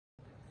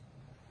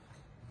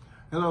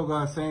Hello,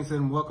 God Saints,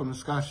 and welcome to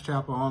Scotts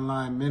Chapel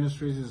Online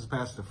Ministries. This is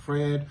Pastor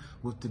Fred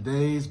with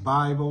today's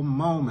Bible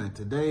moment.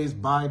 Today's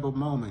Bible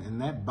moment,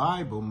 and that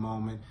Bible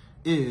moment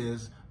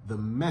is the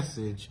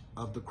message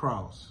of the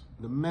cross.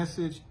 The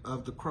message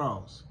of the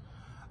cross.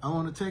 I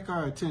want to take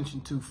our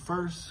attention to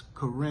 1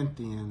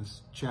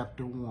 Corinthians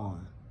chapter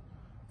 1.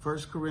 1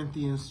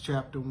 Corinthians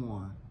chapter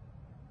 1.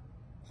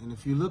 And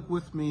if you look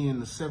with me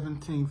in the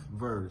 17th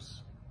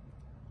verse,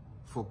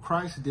 for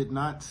Christ did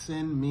not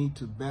send me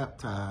to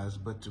baptize,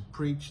 but to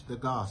preach the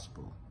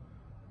gospel,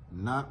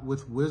 not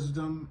with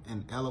wisdom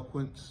and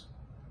eloquence,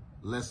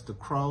 lest the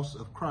cross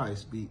of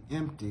Christ be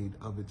emptied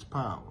of its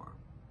power.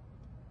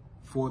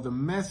 For the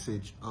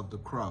message of the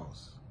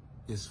cross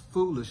is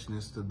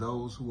foolishness to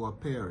those who are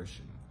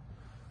perishing,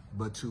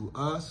 but to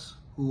us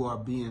who are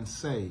being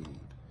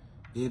saved,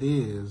 it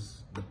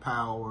is the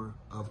power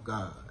of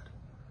God.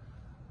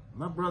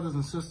 My brothers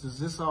and sisters,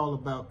 this is all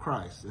about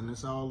Christ, and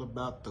it's all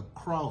about the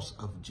cross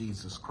of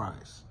Jesus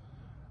Christ,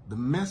 the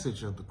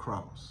message of the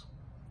cross.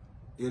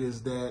 It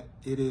is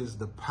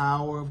the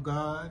power of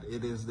God,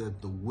 it is the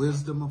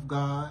wisdom of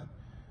God,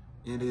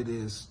 and it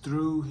is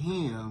through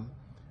him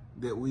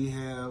that we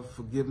have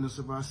forgiveness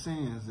of our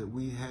sins, that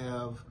we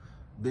have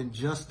been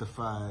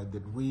justified,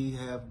 that we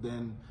have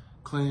been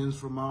cleansed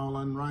from all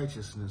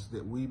unrighteousness,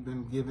 that we've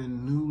been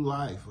given new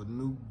life, a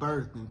new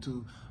birth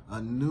into a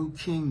new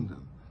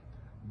kingdom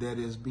that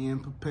is being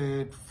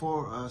prepared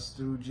for us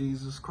through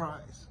Jesus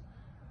Christ.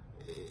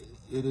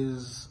 It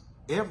is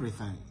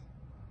everything,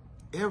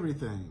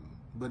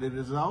 but it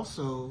is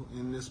also,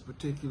 in this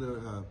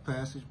particular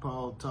passage,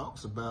 Paul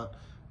talks about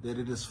that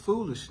it is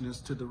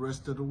foolishness to the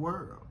rest of the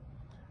world.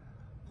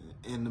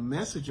 And the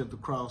message of the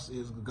cross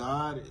is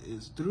God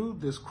is, through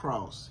this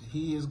cross,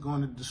 he is going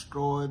to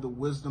destroy the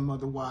wisdom of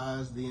the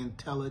wise, the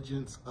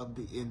intelligence of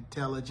the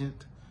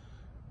intelligent.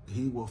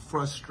 He will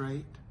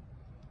frustrate,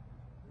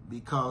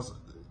 because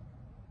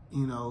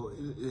you know,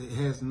 it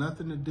has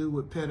nothing to do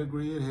with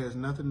pedigree. It has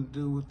nothing to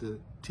do with the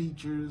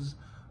teachers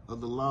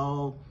of the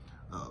law,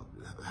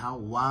 how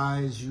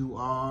wise you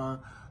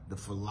are, the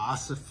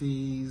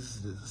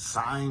philosophies, the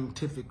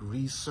scientific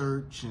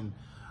research, and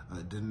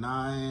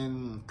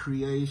denying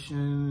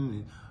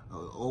creation,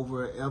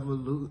 over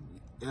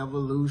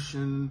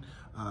evolution,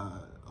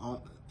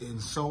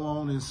 and so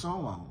on and so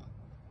on.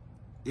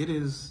 It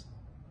is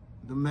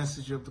the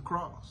message of the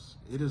cross.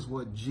 It is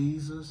what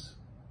Jesus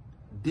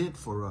did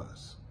for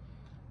us.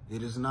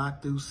 It is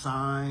not through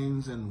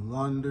signs and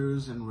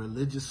wonders and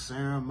religious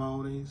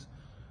ceremonies,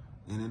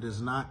 and it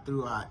is not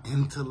through our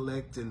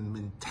intellect and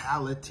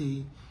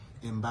mentality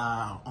and by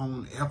our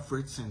own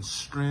efforts and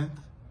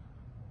strength.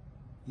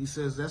 He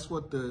says that's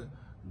what the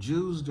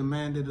Jews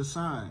demanded a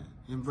sign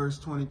in verse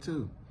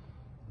 22.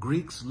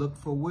 Greeks look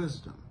for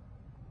wisdom.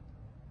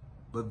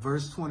 But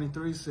verse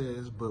 23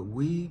 says, but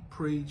we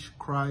preach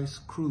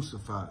Christ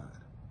crucified,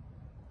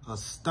 a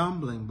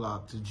stumbling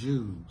block to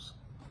Jews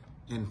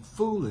and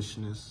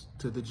foolishness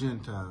to the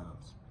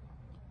Gentiles.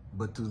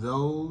 But to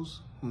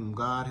those whom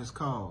God has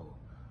called,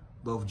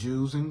 both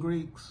Jews and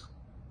Greeks,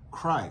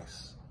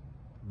 Christ,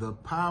 the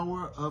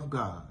power of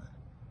God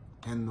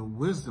and the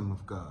wisdom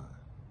of God.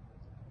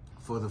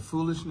 For the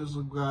foolishness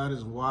of God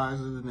is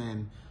wiser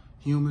than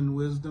human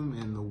wisdom,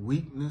 and the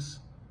weakness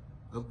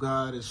of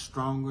God is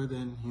stronger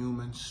than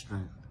human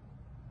strength.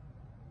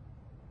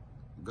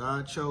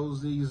 God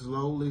chose these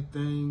lowly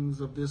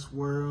things of this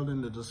world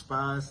and the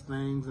despised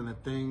things and the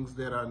things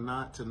that are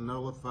not, to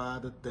nullify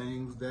the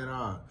things that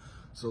are,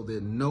 so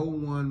that no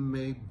one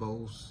may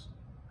boast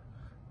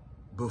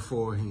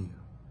before him.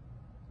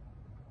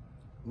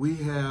 We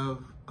have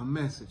a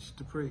message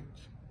to preach.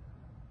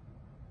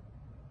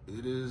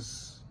 It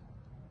is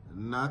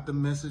not the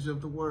message of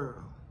the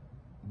world,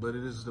 but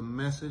it is the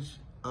message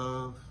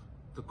of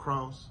the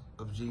cross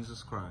of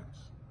Jesus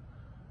Christ.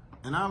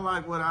 And I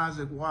like what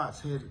Isaac Watts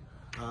had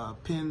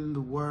penned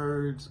the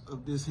words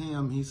of this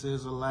hymn. He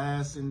says,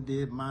 alas, and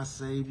did my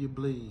Savior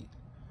bleed,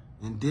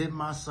 and did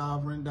my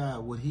sovereign die,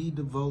 would he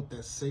devote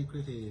that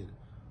sacred head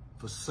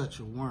for such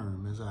a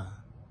worm as I?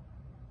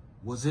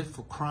 Was it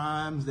for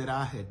crimes that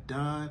I had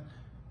done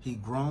he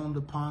groaned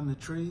upon the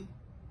tree?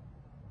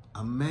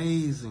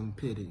 Amazing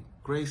pity,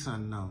 grace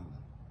unknown,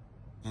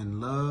 and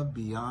love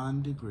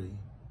beyond degree.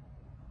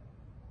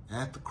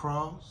 At the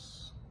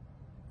cross,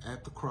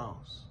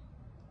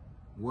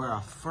 where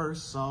I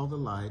first saw the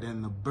light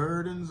and the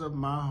burdens of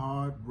my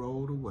heart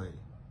rolled away,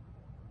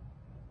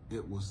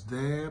 it was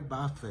there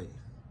by faith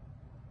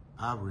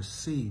I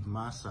received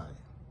my sight,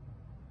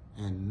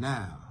 and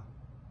now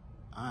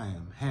I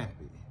am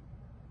happy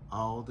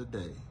all the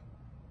day.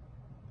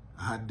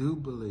 I do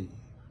believe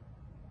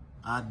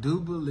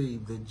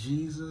that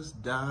Jesus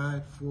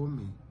died for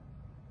me,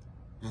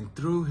 and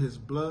through his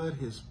blood,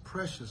 his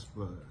precious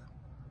blood,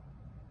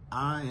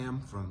 I am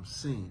from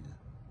sin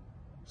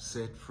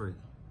set free.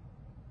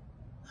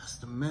 That's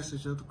the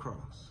message of the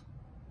cross.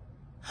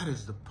 That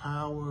is the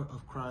power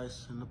of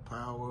Christ and the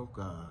power of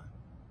God,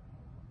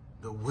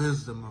 the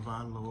wisdom of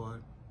our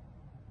Lord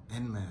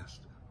and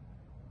Master.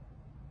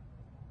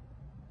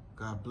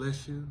 God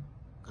bless you.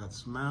 God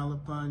smile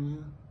upon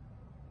you.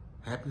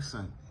 Happy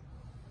Sunday.